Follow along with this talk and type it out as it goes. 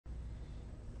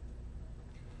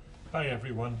Hi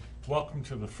everyone, welcome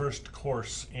to the first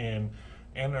course in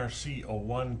NRC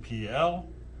 01PL,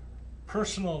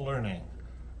 Personal Learning,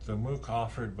 the MOOC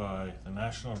offered by the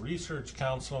National Research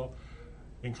Council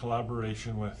in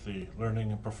collaboration with the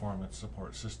Learning and Performance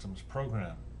Support Systems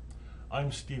program.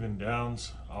 I'm Stephen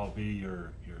Downs. I'll be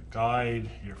your guide,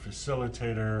 your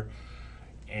facilitator,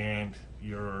 and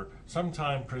your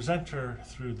sometime presenter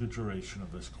through the duration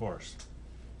of this course.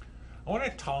 I want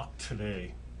to talk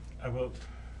today about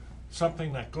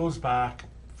something that goes back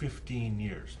 15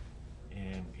 years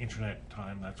in internet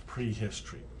time. That's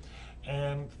prehistory,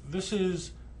 and this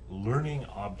is learning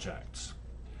objects,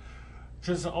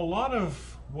 because a lot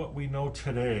of what we know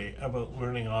today about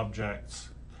learning objects,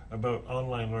 about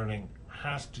online learning,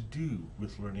 has to do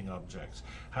with learning objects,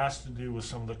 has to do with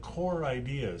some of the core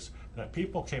ideas that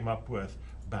people came up with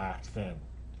back then.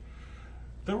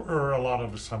 There were a lot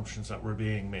of assumptions that were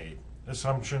being made,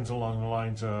 assumptions along the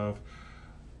lines of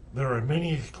there are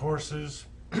many courses,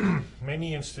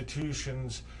 many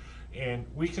institutions, and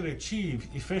we could achieve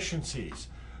efficiencies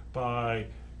by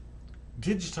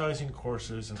digitizing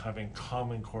courses and having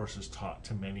common courses taught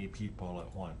to many people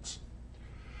at once.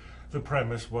 The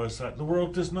premise was that the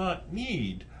world does not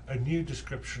need a new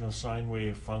description of sine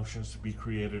wave functions to be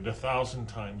created 1,000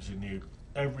 times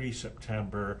every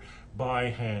September by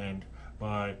hand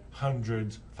by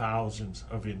hundreds, thousands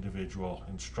of individual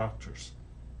instructors.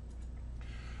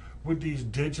 Would these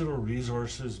digital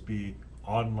resources be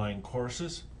online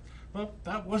courses? Well,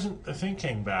 that wasn't the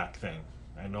thinking back then.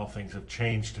 I know things have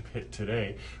changed a bit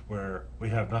today where we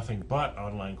have nothing but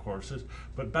online courses,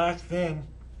 but back then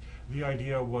the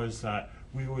idea was that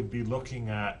we would be looking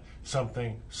at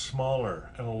something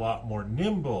smaller and a lot more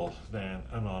nimble than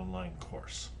an online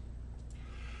course.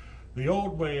 The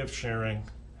old way of sharing,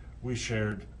 we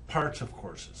shared parts of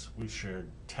courses. We shared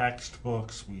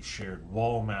textbooks, we shared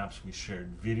wall maps, we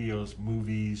shared videos,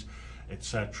 movies,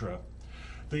 etc.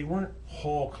 They weren't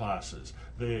whole classes.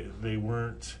 They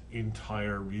weren't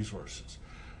entire resources.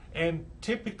 And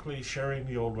typically sharing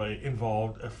the old way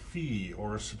involved a fee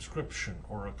or a subscription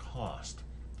or a cost.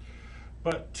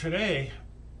 But today,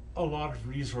 a lot of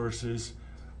resources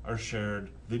are shared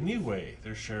the new way.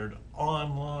 They're shared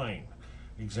online.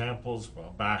 Examples,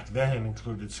 well, back then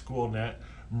included SchoolNet,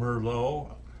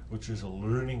 Merlot, which is a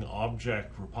learning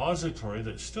object repository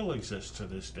that still exists to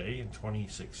this day in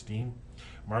 2016.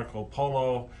 Marco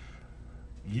Polo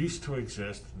used to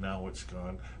exist, now it's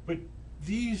gone. But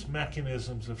these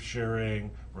mechanisms of sharing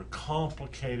were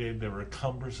complicated, they were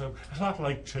cumbersome, not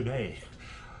like today.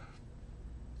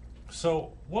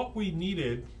 So what we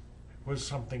needed was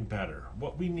something better.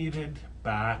 What we needed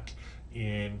back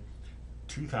in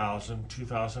 2000,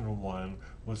 2001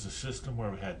 was a system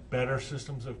where we had better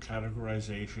systems of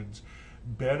categorizations,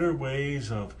 better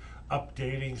ways of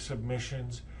updating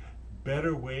submissions,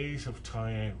 better ways of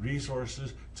tying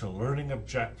resources to learning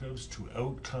objectives, to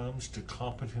outcomes, to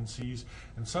competencies,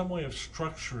 and some way of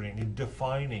structuring and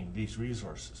defining these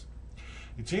resources.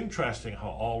 It's interesting how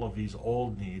all of these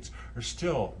old needs are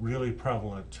still really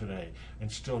prevalent today and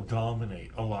still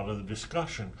dominate a lot of the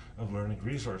discussion of learning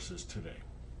resources today.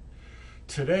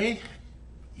 Today,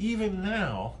 even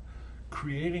now,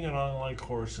 creating an online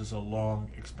course is a long,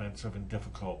 expensive, and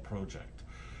difficult project.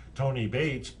 Tony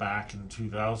Bates, back in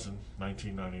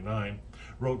 1999,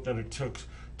 wrote that it took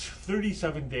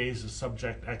 37 days of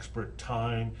subject expert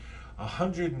time,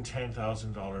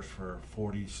 $110,000 for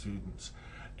 40 students,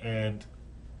 and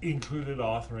included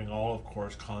authoring all of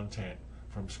course content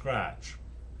from scratch.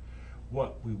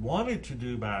 What we wanted to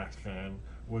do back then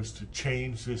was to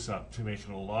change this up to make it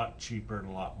a lot cheaper and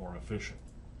a lot more efficient.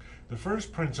 The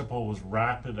first principle was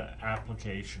rapid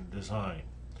application design.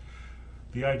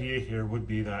 The idea here would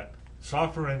be that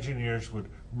software engineers would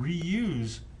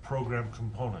reuse program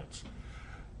components.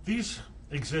 These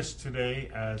exist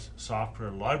today as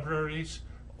software libraries,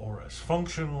 or as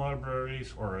function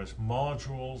libraries, or as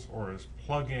modules, or as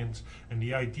plugins, and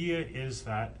the idea is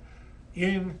that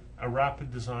in a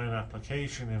rapid design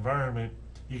application environment,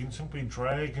 you can simply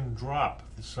drag and drop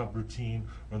the subroutine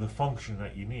or the function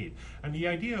that you need. And the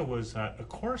idea was that a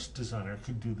course designer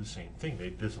could do the same thing.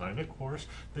 They design a course,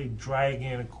 they drag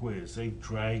in a quiz, they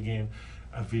drag in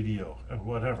a video, and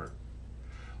whatever.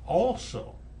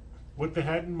 Also, what they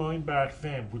had in mind back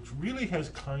then, which really has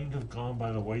kind of gone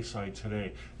by the wayside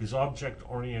today, is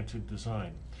object-oriented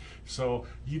design. So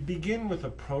you begin with a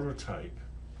prototype,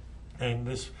 and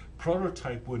this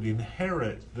prototype would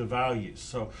inherit the values.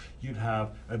 So you'd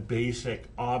have a basic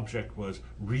object was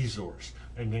resource,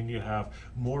 and then you have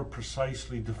more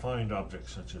precisely defined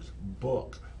objects such as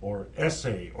book or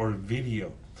essay or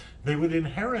video. They would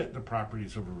inherit the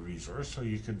properties of a resource, so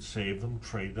you could save them,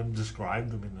 trade them, describe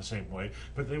them in the same way,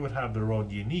 but they would have their own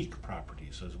unique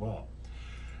properties as well.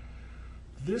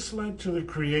 This led to the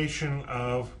creation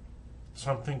of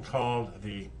something called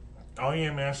the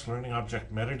IMS Learning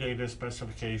Object Metadata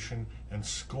Specification and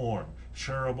SCORM,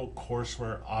 Shareable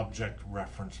Courseware Object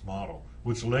Reference Model,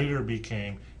 which later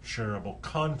became Shareable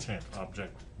Content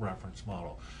Object Reference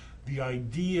Model. The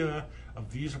idea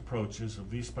of these approaches, of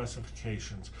these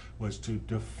specifications, was to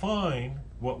define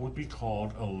what would be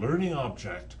called a learning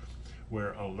object,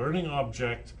 where a learning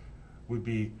object would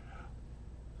be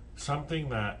something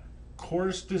that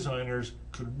course designers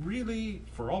could really,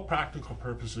 for all practical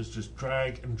purposes, just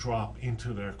drag and drop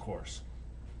into their course.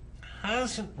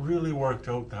 Hasn't really worked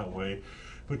out that way,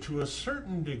 but to a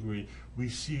certain degree, we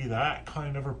see that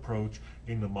kind of approach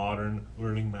in the modern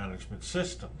learning management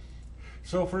system.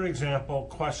 So for example,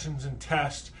 questions and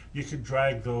tests, you could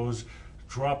drag those,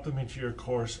 drop them into your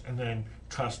course, and then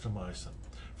customize them.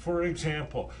 For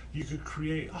example, you could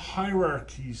create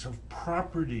hierarchies of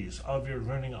properties of your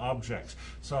learning objects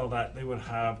so that they would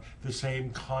have the same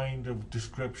kind of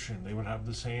description, they would have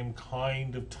the same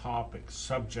kind of topic,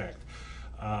 subject,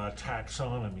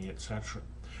 taxonomy, etc.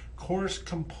 Course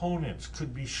components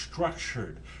could be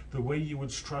structured the way you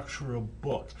would structure a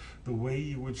book, the way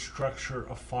you would structure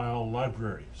a file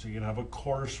library. So you'd have a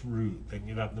course root, then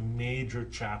you'd have the major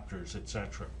chapters,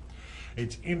 etc.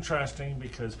 It's interesting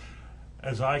because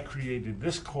as I created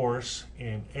this course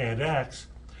in edX,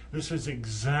 this is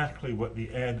exactly what the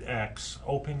edX,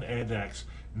 Open edX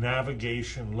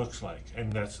navigation looks like.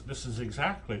 And this is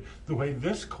exactly the way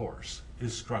this course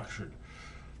is structured.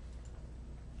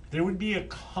 There would be a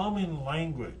common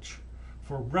language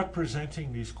for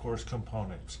representing these course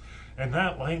components. And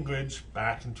that language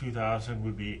back in 2000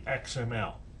 would be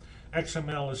XML.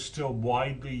 XML is still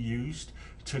widely used.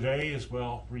 Today as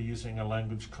well, we're using a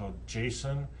language called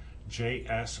JSON,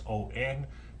 JSON,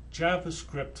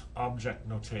 JavaScript object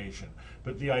notation.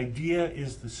 But the idea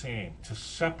is the same, to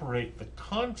separate the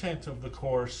content of the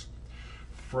course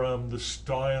from the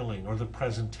styling or the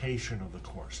presentation of the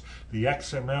course. The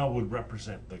XML would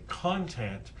represent the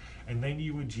content, and then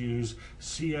you would use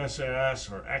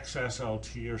CSS or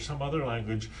XSLT or some other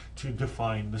language to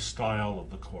define the style of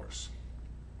the course.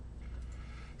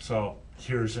 So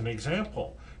here's an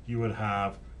example. You would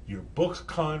have your book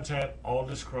content all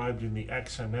described in the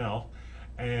XML,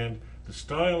 and the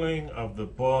styling of the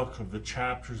book, of the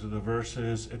chapters, of the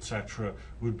verses, etc.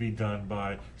 would be done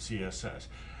by CSS.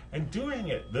 And doing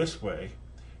it this way,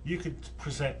 you could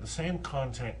present the same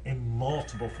content in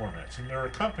multiple formats, and there are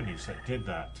companies that did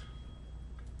that.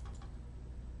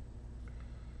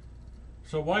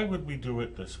 So why would we do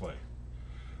it this way?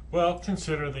 Well,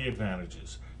 consider the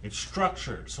advantages. It's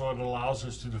structured, so it allows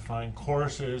us to define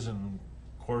courses and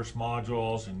course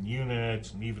modules and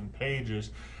units and even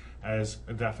pages as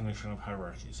a definition of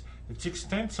hierarchies. It's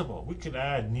extensible. We could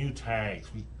add new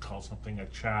tags. We could call something a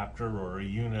chapter or a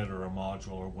unit or a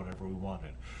module or whatever we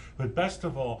wanted. But best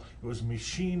of all, it was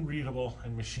machine readable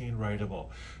and machine writable.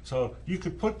 So you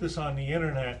could put this on the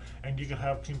internet and you could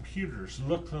have computers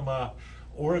look them up,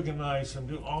 organize them,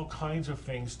 do all kinds of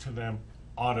things to them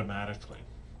automatically.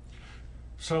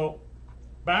 So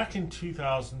back in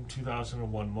 2000,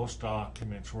 2001, most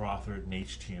documents were authored in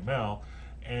HTML,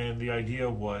 and the idea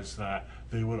was that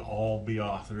they would all be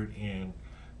authored in,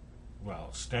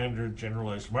 well, standard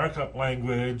generalized markup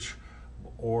language,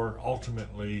 or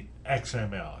ultimately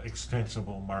XML,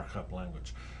 extensible markup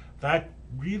language. That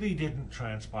really didn't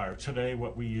transpire. Today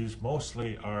what we use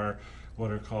mostly are what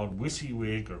are called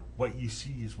WYSIWYG, or what you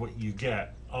see is what you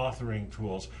get, authoring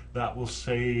tools that will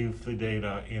save the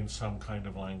data in some kind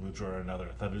of language or another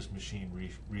that is machine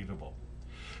readable.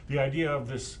 The idea of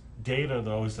this data,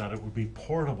 though, is that it would be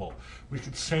portable. We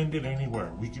could send it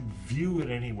anywhere. We could view it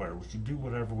anywhere. We could do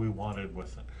whatever we wanted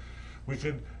with it. We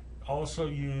could also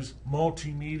use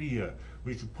multimedia.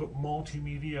 We could put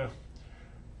multimedia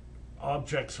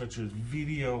objects such as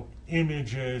video,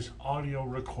 images, audio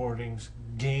recordings,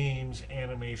 games,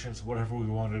 animations, whatever we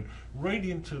wanted, right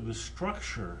into the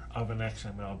structure of an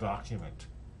XML document.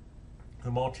 The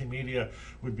multimedia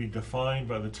would be defined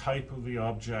by the type of the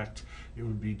object. It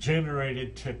would be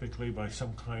generated typically by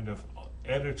some kind of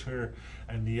editor,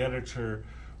 and the editor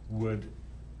would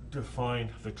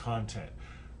define the content.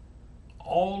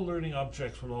 All learning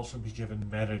objects would also be given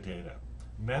metadata.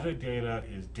 Metadata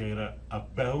is data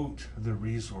about the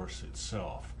resource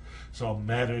itself. So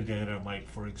metadata might,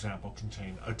 for example,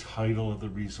 contain a title of the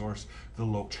resource, the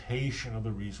location of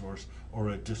the resource, or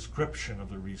a description of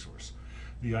the resource.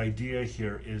 The idea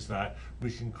here is that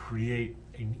we can create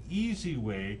an easy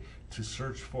way to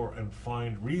search for and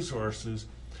find resources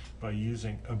by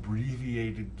using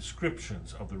abbreviated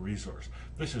descriptions of the resource.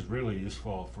 This is really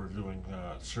useful for doing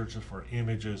searches for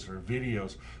images or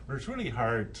videos, where it's really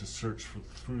hard to search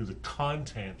through the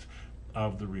content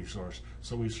of the resource,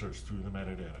 so we search through the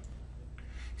metadata.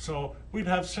 So we'd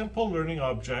have simple learning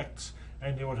objects,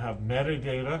 and they would have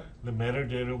metadata. The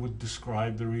metadata would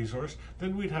describe the resource.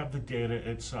 Then we'd have the data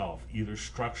itself, either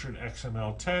structured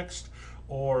XML text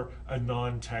or a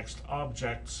non-text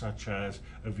object such as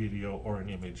a video or an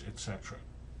image, etc.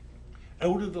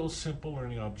 Out of those simple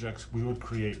learning objects, we would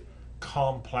create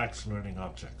complex learning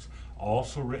objects,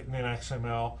 also written in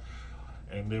XML,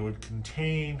 and they would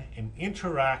contain and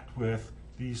interact with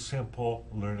these simple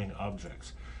learning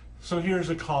objects. So here's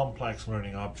a complex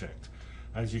learning object.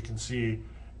 As you can see,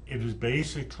 it is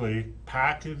basically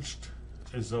packaged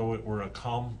as though it were a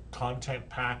content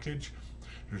package.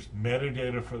 There's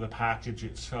metadata for the package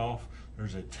itself.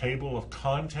 There's a table of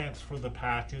contents for the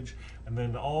package, and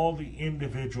then all the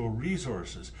individual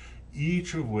resources,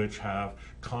 each of which have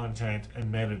content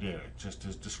and metadata, just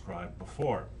as described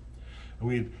before. And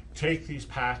we'd take these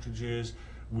packages,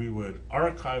 we would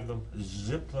archive them,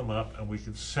 zip them up, and we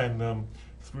could send them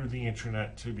through the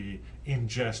internet to be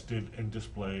ingested and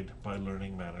displayed by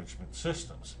learning management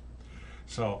systems.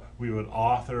 So we would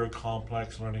author a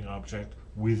complex learning object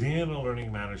within a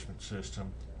learning management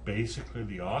system. Basically,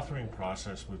 the authoring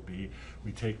process would be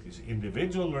we take these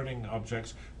individual learning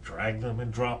objects, drag them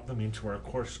and drop them into our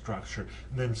course structure,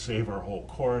 and then save our whole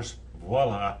course.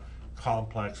 Voila,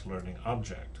 complex learning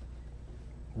object.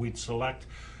 We'd select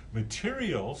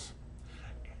materials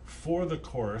for the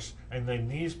course, and then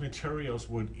these materials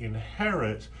would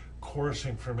inherit course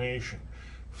information,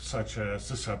 such as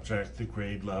the subject, the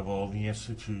grade level, the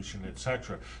institution,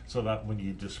 etc. So that when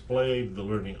you displayed the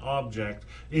learning object,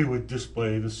 it would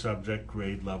display the subject,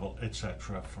 grade level,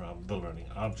 etc. from the learning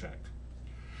object.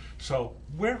 So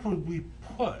where would we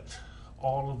put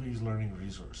all of these learning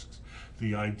resources?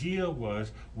 The idea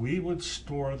was we would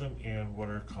store them in what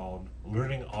are called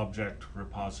learning object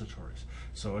repositories.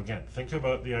 So again, think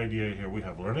about the idea here. We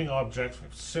have learning objects, we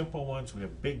have simple ones, we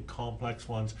have big complex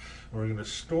ones, and we're going to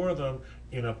store them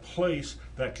in a place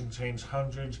that contains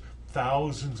hundreds,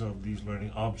 thousands of these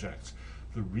learning objects.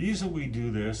 The reason we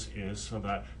do this is so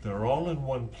that they're all in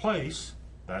one place.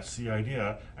 That's the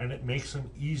idea, and it makes them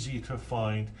easy to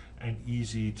find and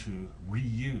easy to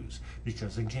reuse.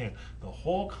 Because again, the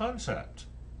whole concept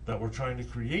that we're trying to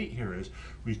create here is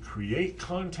we create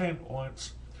content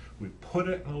once, we put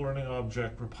it in a learning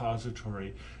object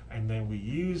repository, and then we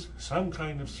use some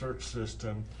kind of search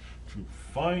system to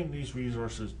find these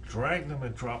resources, drag them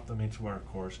and drop them into our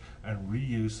course, and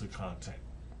reuse the content.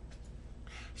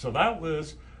 So that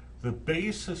was the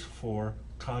basis for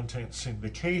content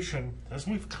syndication as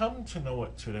we've come to know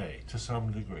it today to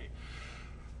some degree.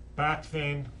 Back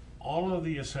then, all of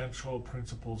the essential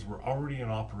principles were already in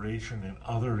operation in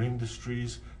other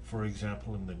industries. For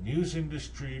example, in the news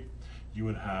industry, you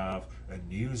would have a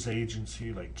news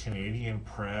agency like Canadian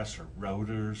Press or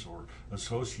Reuters or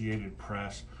Associated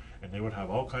Press, and they would have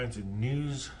all kinds of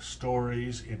news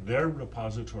stories in their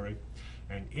repository,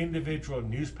 and individual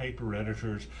newspaper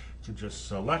editors could just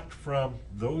select from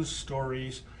those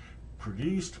stories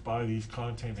produced by these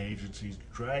content agencies,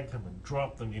 drag them and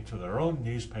drop them into their own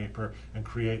newspaper, and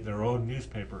create their own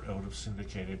newspaper out of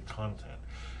syndicated content.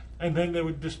 And then they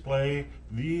would display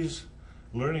these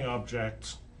learning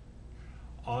objects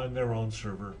on their own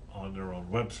server, on their own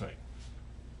website.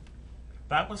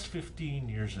 That was 15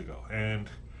 years ago, and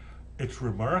it's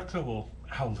remarkable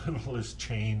how little has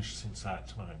changed since that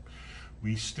time.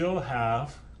 We still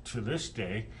have, to this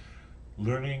day,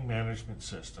 learning management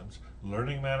systems.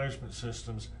 Learning management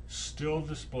systems still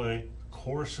display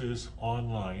courses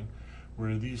online,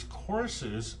 where these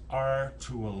courses are,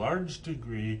 to a large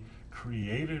degree,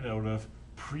 created out of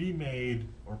pre-made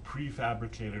or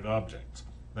prefabricated objects.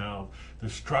 Now, the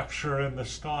structure and the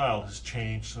style has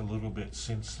changed a little bit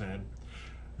since then.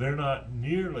 They're not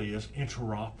nearly as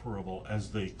interoperable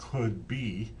as they could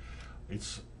be.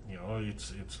 It's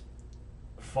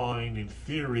fine in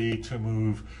theory to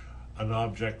move an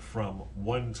object from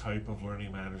one type of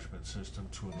learning management system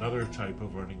to another type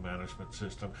of learning management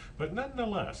system, but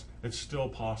nonetheless, it's still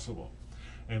possible.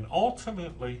 And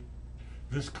ultimately,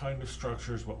 this kind of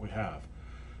structure is what we have.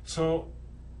 So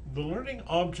the learning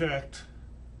object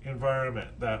environment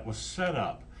that was set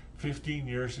up 15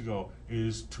 years ago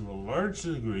is, to a large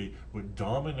degree, what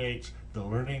dominates the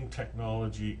learning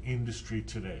technology industry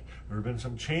today. There have been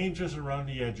some changes around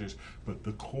the edges, but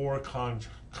the core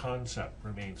concept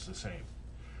remains the same.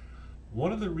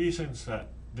 One of the reasons that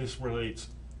this relates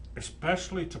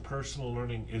especially to personal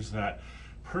learning, is that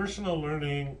personal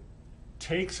learning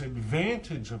takes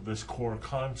advantage of this core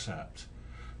concept,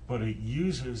 but it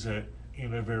uses it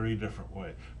in a very different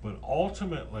way. But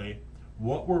ultimately,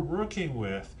 what we're working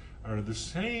with are the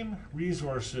same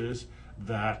resources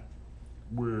that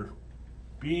were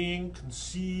being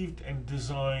conceived and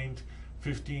designed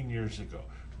 15 years ago.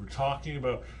 We're talking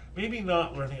about maybe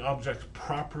not learning objects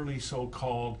properly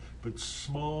so-called, but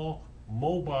small,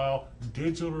 mobile,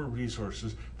 digital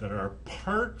resources that are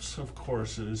parts of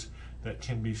courses that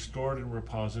can be stored in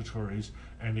repositories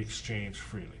and exchanged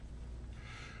freely.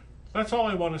 That's all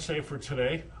I want to say for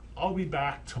today. I'll be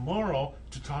back tomorrow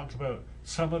to talk about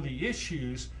some of the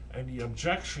issues and the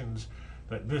objections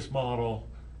that this model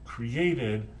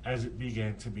created as it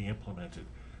began to be implemented.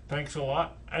 Thanks a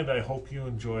lot, and I hope you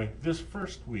enjoy this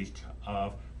first week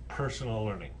of personal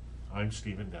learning. I'm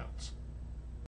Stephen Downs.